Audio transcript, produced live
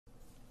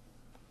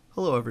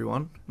Hello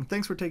everyone, and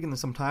thanks for taking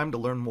some time to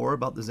learn more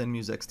about the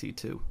Zenmuse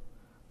XT2.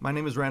 My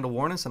name is Randall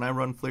Warnas and I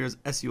run FLIR's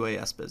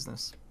SUAS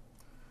business.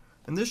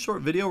 In this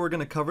short video we're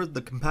going to cover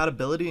the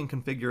compatibility and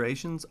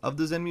configurations of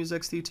the Zenmuse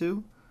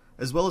XT2,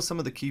 as well as some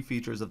of the key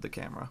features of the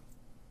camera.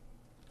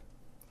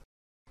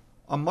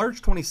 On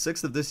March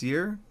 26th of this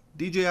year,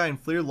 DJI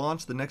and FLIR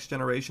launched the next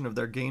generation of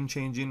their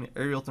game-changing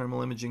aerial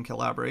thermal imaging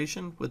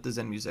collaboration with the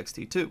Zenmuse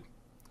XT2.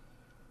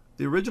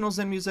 The original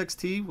Zenmuse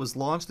XT was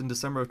launched in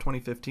December of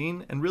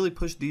 2015 and really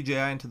pushed DJI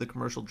into the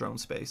commercial drone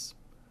space.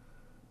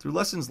 Through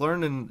lessons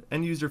learned and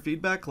end-user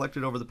feedback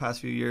collected over the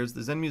past few years,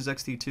 the Zenmuse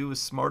XT2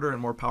 is smarter and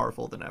more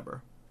powerful than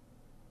ever.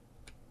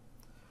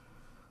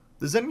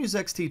 The Zenmuse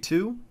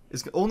XT2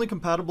 is only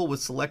compatible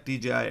with select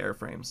DJI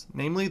airframes,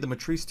 namely the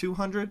Matrice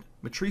 200,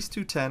 Matrice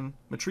 210,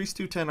 Matrice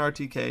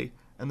 210 RTK,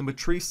 and the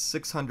Matrice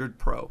 600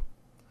 Pro.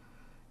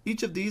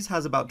 Each of these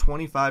has about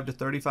 25 to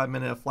 35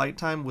 minutes of flight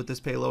time with this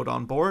payload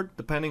on board,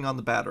 depending on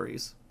the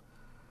batteries.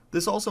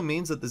 This also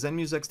means that the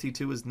Zenmuse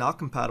XT2 is not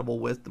compatible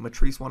with the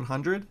Matrice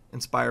 100,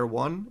 Inspire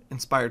 1,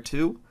 Inspire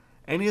 2,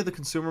 any of the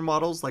consumer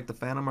models like the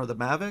Phantom or the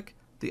Mavic,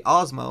 the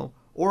Osmo,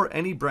 or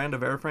any brand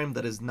of airframe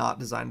that is not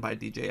designed by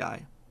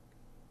DJI.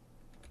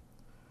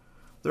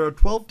 There are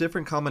 12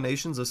 different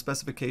combinations of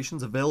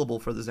specifications available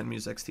for the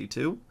Zenmuse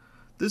XT2.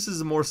 This is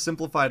a more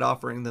simplified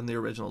offering than the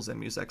original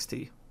Zenmuse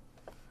XT.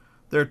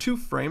 There are two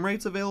frame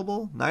rates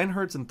available,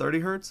 9Hz and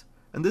 30Hz,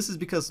 and this is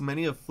because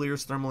many of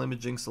FLIR's thermal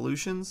imaging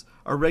solutions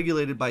are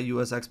regulated by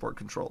US export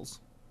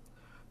controls.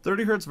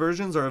 30Hz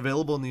versions are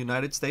available in the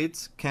United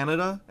States,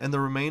 Canada, and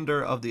the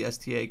remainder of the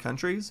STA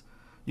countries.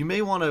 You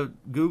may want to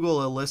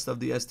Google a list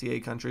of the STA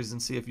countries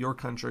and see if your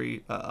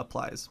country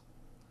applies.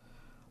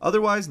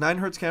 Otherwise,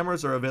 9Hz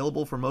cameras are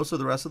available for most of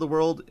the rest of the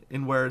world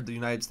in where the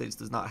United States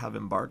does not have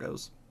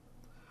embargoes.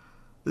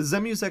 The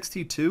Zenmuse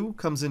XT2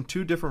 comes in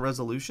two different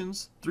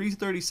resolutions,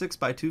 336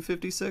 by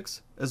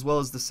 256, as well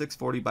as the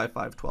 640 by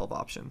 512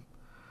 option.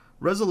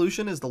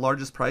 Resolution is the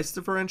largest price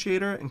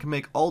differentiator and can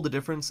make all the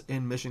difference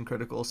in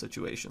mission-critical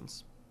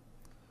situations.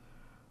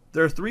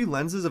 There are three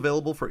lenses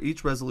available for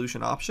each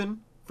resolution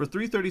option. For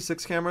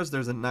 336 cameras,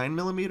 there's a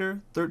 9mm,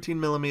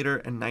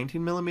 13mm, and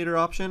 19mm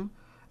option.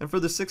 And for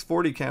the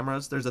 640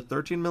 cameras, there's a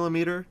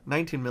 13mm,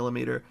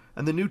 19mm,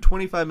 and the new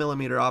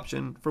 25mm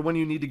option for when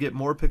you need to get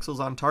more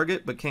pixels on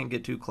target but can't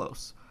get too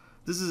close.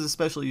 This is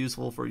especially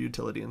useful for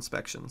utility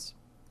inspections.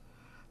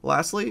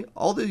 Lastly,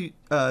 all the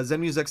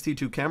Zenmuse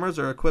XT2 cameras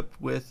are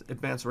equipped with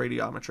advanced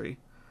radiometry.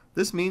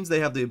 This means they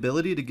have the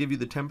ability to give you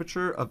the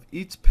temperature of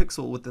each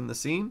pixel within the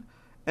scene,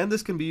 and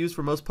this can be used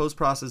for most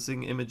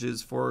post-processing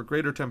images for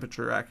greater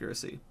temperature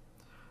accuracy.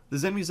 The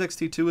Zenmuse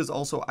XT2 is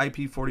also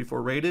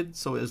IP44 rated,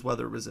 so it is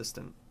weather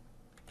resistant.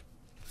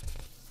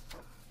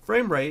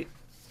 Framerate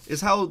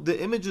is how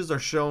the images are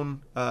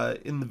shown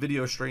in the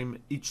video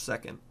stream each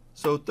second.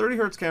 So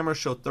 30Hz cameras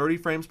show 30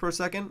 frames per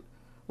second,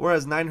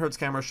 whereas 9Hz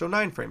cameras show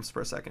 9 frames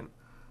per second.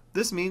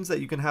 This means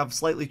that you can have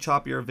slightly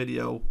choppier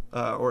video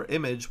or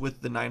image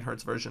with the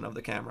 9Hz version of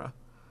the camera.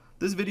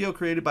 This video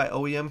created by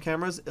OEM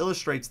cameras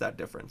illustrates that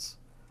difference.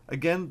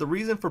 Again, the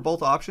reason for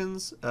both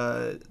options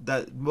are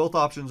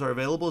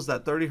available is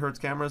that 30Hz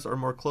cameras are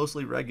more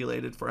closely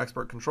regulated for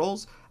export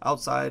controls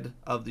outside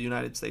of the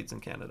United States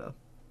and Canada.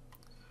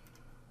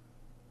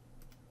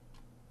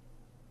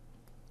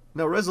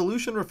 Now,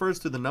 resolution refers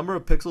to the number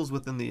of pixels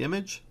within the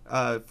image.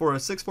 For a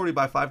 640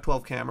 by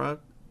 512 camera,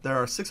 there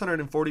are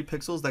 640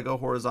 pixels that go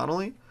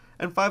horizontally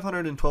and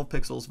 512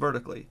 pixels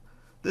vertically.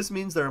 This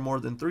means there are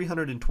more than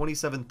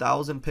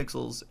 327,000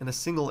 pixels in a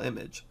single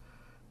image.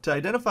 To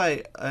identify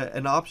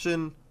an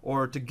option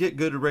or to get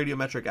good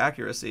radiometric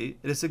accuracy,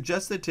 it is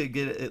suggested to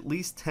get at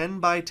least 10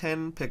 by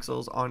 10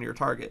 pixels on your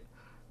target.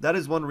 That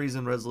is one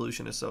reason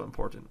resolution is so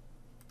important.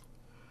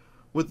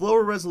 With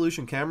lower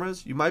resolution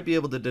cameras, you might be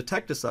able to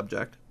detect a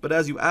subject, but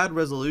as you add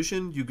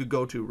resolution, you could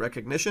go to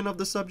recognition of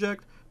the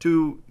subject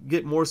to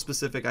get more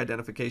specific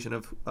identification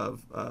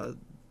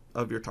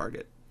of your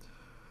target.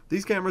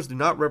 These cameras do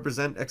not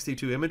represent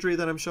XT2 imagery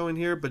that I'm showing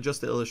here, but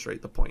just to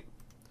illustrate the point.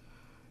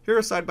 Here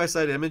are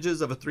side-by-side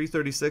images of a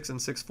 336 and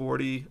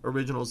 640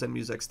 original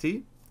Zenmuse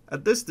XT.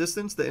 At this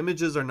distance, the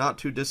images are not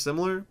too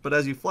dissimilar, but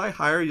as you fly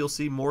higher, you'll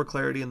see more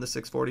clarity in the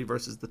 640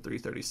 versus the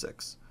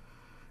 336.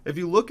 If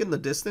you look in the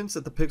distance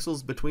at the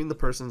pixels between the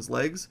person's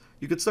legs,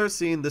 you could start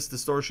seeing this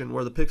distortion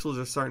where the pixels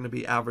are starting to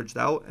be averaged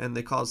out and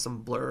they cause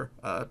some blur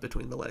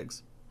between the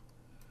legs.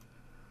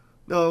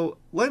 Now,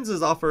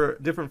 lenses offer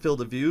different field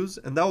of views,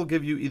 and that will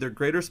give you either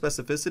greater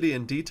specificity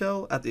and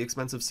detail at the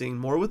expense of seeing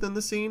more within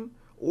the scene,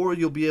 or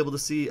you'll be able to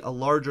see a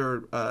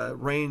larger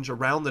range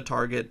around the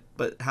target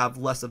but have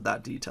less of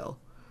that detail.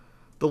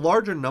 The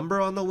larger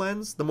number on the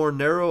lens, the more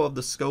narrow of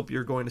the scope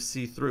you're going to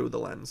see through the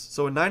lens.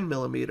 So a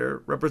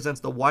 9mm represents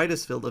the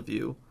widest field of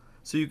view,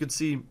 so you can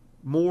see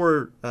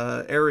more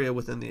area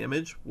within the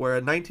image, where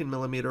a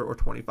 19mm or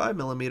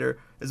 25mm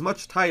is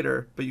much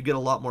tighter, but you get a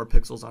lot more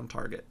pixels on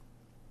target.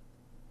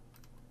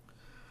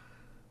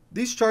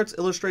 These charts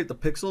illustrate the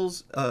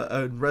pixels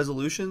and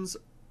resolutions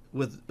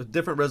with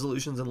different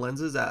resolutions and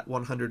lenses at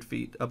 100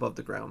 feet above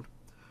the ground.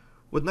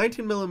 With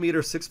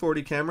 19mm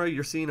 640 camera,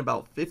 you're seeing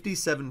about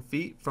 57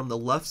 feet from the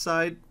left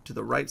side to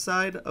the right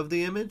side of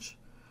the image,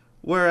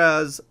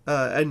 whereas,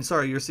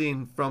 you're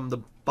seeing from the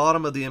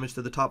bottom of the image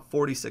to the top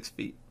 46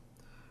 feet.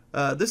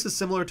 This is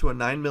similar to a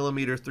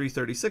 9mm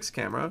 336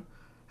 camera.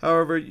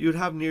 However, you'd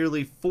have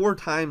nearly 4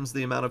 times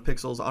the amount of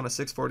pixels on a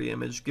 640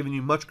 image, giving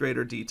you much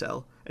greater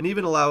detail, and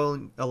even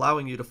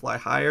allowing you to fly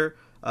higher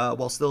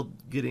while still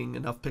getting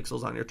enough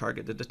pixels on your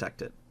target to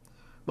detect it.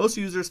 Most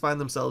users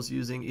find themselves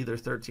using either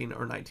 13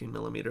 or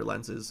 19mm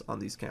lenses on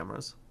these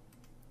cameras.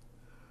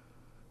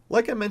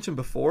 Like I mentioned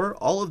before,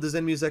 all of the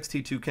Zenmuse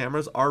XT2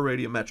 cameras are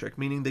radiometric,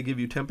 meaning they give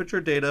you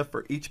temperature data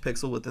for each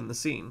pixel within the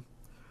scene.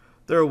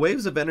 There are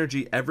waves of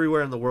energy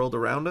everywhere in the world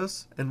around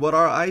us, and what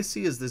our eyes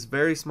see is this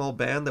very small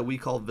band that we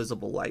call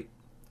visible light.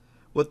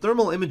 What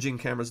thermal imaging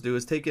cameras do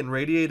is take in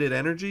radiated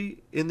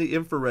energy in the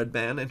infrared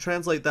band and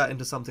translate that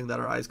into something that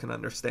our eyes can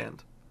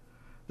understand.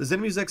 The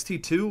Zenmuse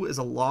XT2 is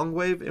a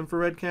long-wave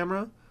infrared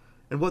camera,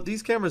 and what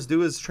these cameras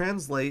do is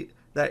translate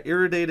that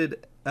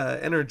irradiated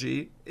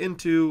energy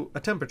into a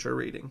temperature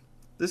reading.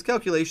 This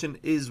calculation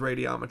is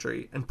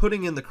radiometry, and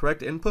putting in the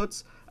correct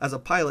inputs as a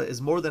pilot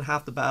is more than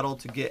half the battle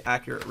to get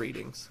accurate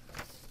readings.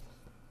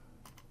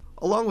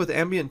 Along with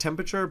ambient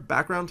temperature,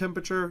 background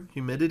temperature,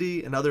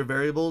 humidity, and other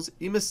variables,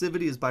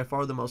 emissivity is by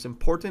far the most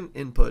important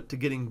input to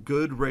getting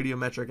good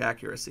radiometric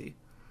accuracy.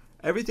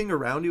 Everything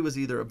around you is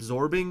either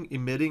absorbing,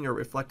 emitting, or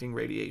reflecting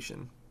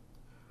radiation.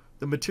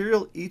 The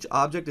material each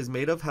object is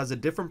made of has a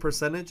different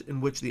percentage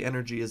in which the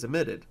energy is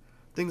emitted.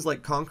 Things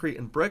like concrete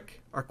and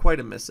brick are quite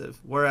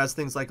emissive, whereas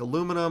things like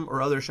aluminum or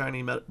other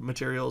shiny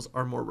materials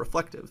are more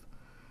reflective.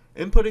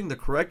 Inputting the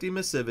correct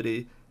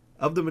emissivity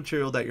of the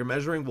material that you're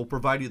measuring will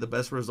provide you the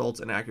best results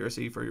and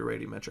accuracy for your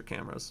radiometric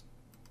cameras.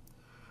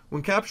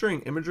 When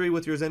capturing imagery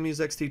with your Zenmuse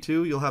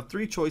XT2, you'll have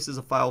 3 choices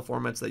of file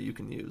formats that you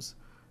can use.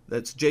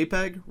 That's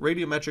JPEG,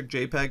 Radiometric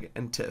JPEG,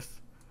 and TIFF.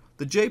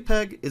 The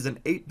JPEG is an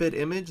 8-bit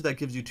image that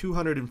gives you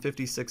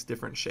 256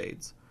 different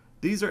shades.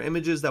 These are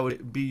images that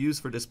would be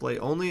used for display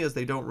only, as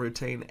they don't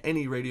retain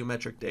any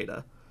radiometric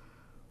data.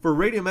 For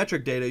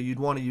radiometric data, you'd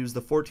want to use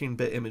the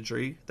 14-bit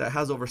imagery that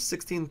has over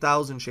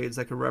 16,000 shades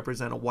that could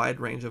represent a wide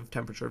range of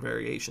temperature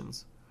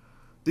variations.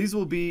 These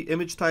will be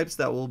image types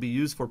that will be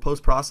used for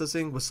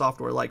post-processing with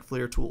software like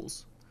FLIR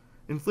tools.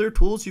 In FLIR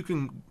tools, you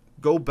can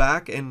go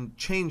back and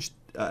change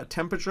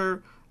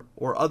temperature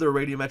or other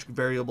radiometric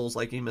variables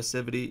like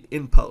emissivity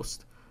in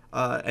post.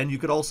 And you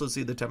could also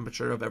see the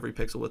temperature of every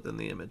pixel within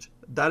the image.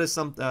 That is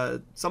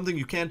something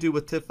you can't do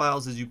with TIFF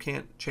files, is you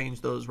can't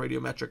change those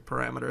radiometric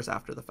parameters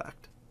after the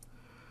fact.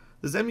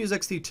 The Zenmuse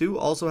XT2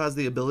 also has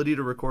the ability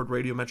to record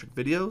radiometric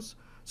videos,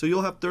 so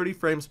you'll have 30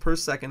 frames per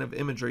second of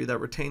imagery that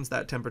retains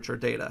that temperature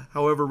data.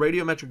 However,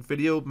 radiometric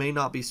video may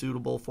not be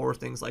suitable for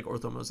things like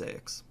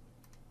orthomosaics.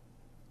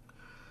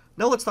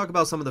 Now let's talk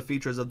about some of the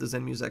features of the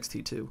Zenmuse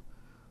XT2.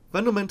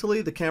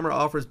 Fundamentally, the camera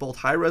offers both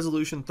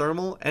high-resolution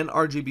thermal and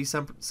RGB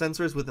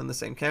sensors within the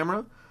same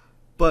camera,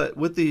 but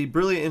with the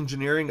brilliant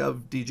engineering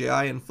of DJI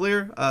and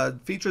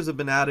FLIR, features have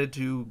been added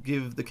to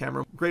give the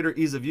camera greater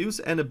ease of use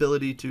and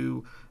ability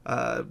to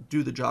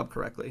do the job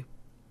correctly.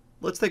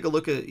 Let's take a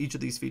look at each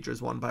of these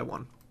features one by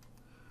one.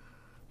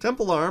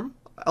 Temp alarm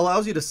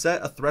allows you to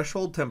set a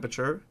threshold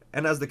temperature,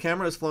 and as the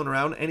camera is flown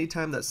around,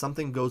 anytime that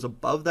something goes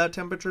above that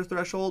temperature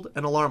threshold,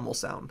 an alarm will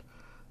sound.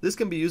 This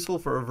can be useful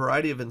for a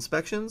variety of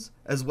inspections,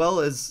 as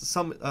well as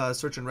some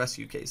search and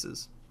rescue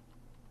cases.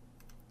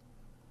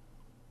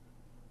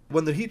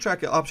 When the heat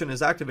track option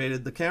is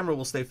activated, the camera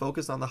will stay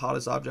focused on the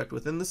hottest object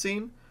within the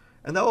scene,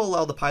 and that will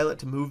allow the pilot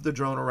to move the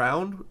drone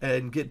around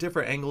and get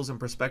different angles and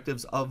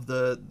perspectives of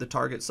the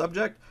target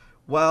subject,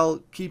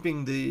 while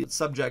keeping the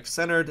subject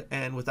centered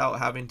and without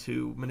having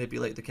to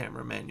manipulate the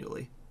camera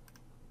manually.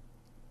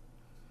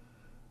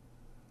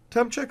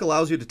 Temp check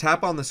allows you to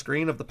tap on the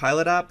screen of the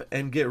pilot app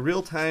and get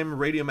real-time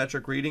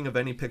radiometric reading of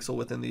any pixel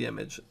within the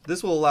image.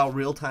 This will allow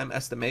real-time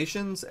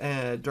estimations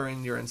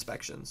during your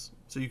inspections.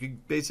 So you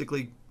can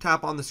basically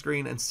tap on the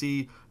screen and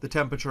see the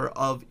temperature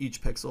of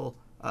each pixel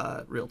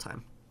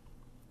real-time.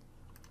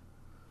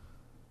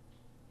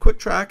 Quick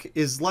track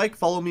is like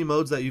follow me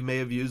modes that you may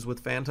have used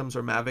with Phantoms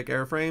or Mavic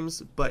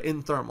airframes, but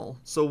in thermal.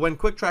 So when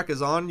quick track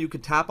is on, you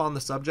can tap on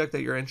the subject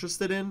that you're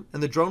interested in,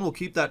 and the drone will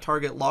keep that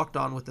target locked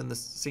on within the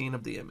scene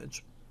of the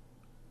image.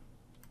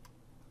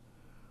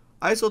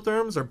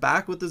 Isotherms are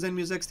back with the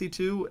Zenmuse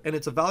XT2, and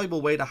it's a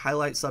valuable way to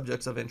highlight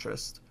subjects of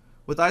interest.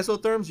 With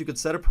isotherms, you could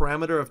set a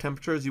parameter of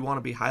temperatures you want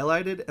to be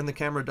highlighted, and the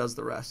camera does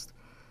the rest.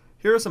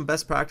 Here are some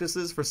best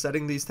practices for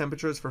setting these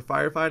temperatures for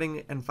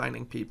firefighting and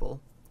finding people.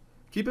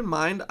 Keep in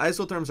mind,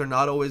 isotherms are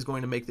not always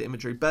going to make the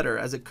imagery better,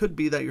 as it could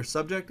be that your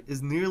subject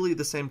is nearly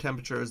the same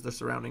temperature as the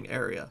surrounding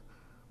area.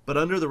 But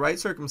under the right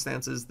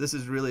circumstances, this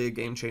is really a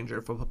game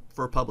changer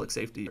for public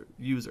safety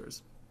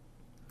users.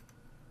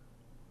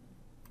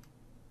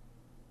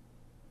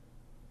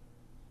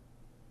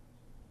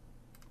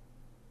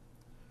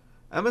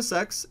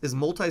 MSX is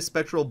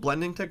multispectral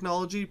blending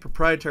technology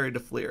proprietary to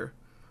FLIR.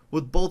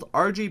 With both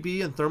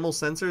RGB and thermal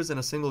sensors in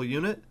a single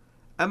unit,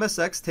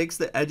 MSX takes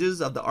the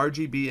edges of the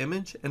RGB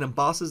image and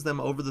embosses them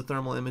over the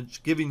thermal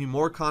image, giving you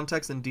more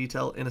context and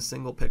detail in a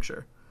single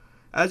picture.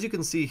 As you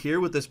can see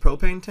here with this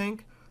propane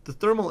tank, the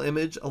thermal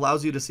image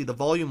allows you to see the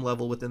volume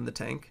level within the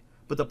tank,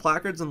 but the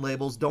placards and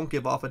labels don't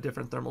give off a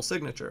different thermal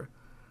signature.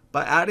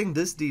 By adding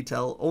this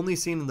detail, only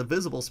seen in the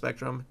visible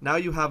spectrum, now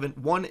you have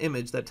one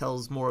image that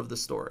tells more of the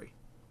story.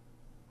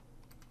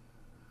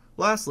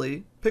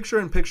 Lastly,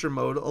 picture-in-picture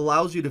mode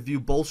allows you to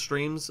view both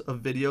streams of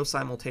video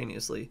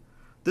simultaneously.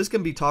 This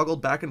can be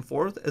toggled back and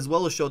forth, as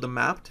well as show the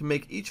map to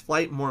make each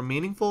flight more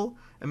meaningful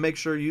and make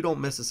sure you don't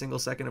miss a single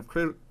second of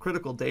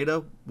critical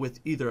data with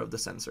either of the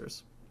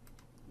sensors.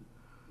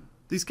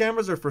 These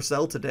cameras are for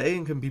sale today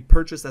and can be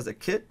purchased as a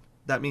kit,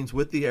 that means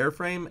with the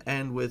airframe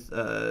and with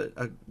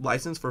a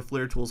license for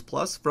FLIR Tools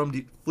Plus from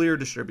FLIR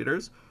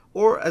distributors,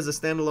 or as a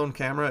standalone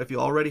camera if you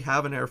already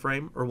have an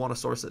airframe or want to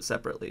source it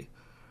separately.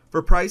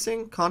 For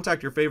pricing,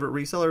 contact your favorite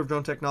reseller of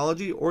drone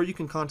technology, or you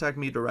can contact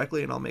me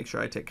directly and I'll make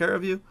sure I take care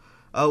of you.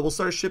 We'll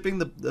start shipping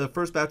the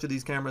first batch of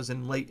these cameras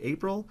in late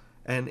April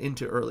and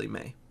into early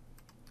May.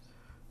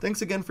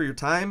 Thanks again for your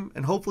time,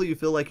 and hopefully you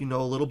feel like you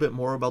know a little bit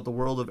more about the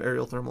world of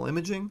aerial thermal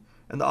imaging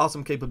and the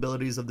awesome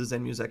capabilities of the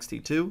Zenmuse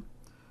XT2.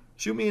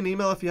 Shoot me an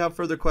email if you have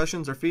further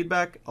questions or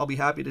feedback. I'll be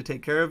happy to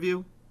take care of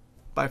you.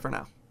 Bye for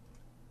now.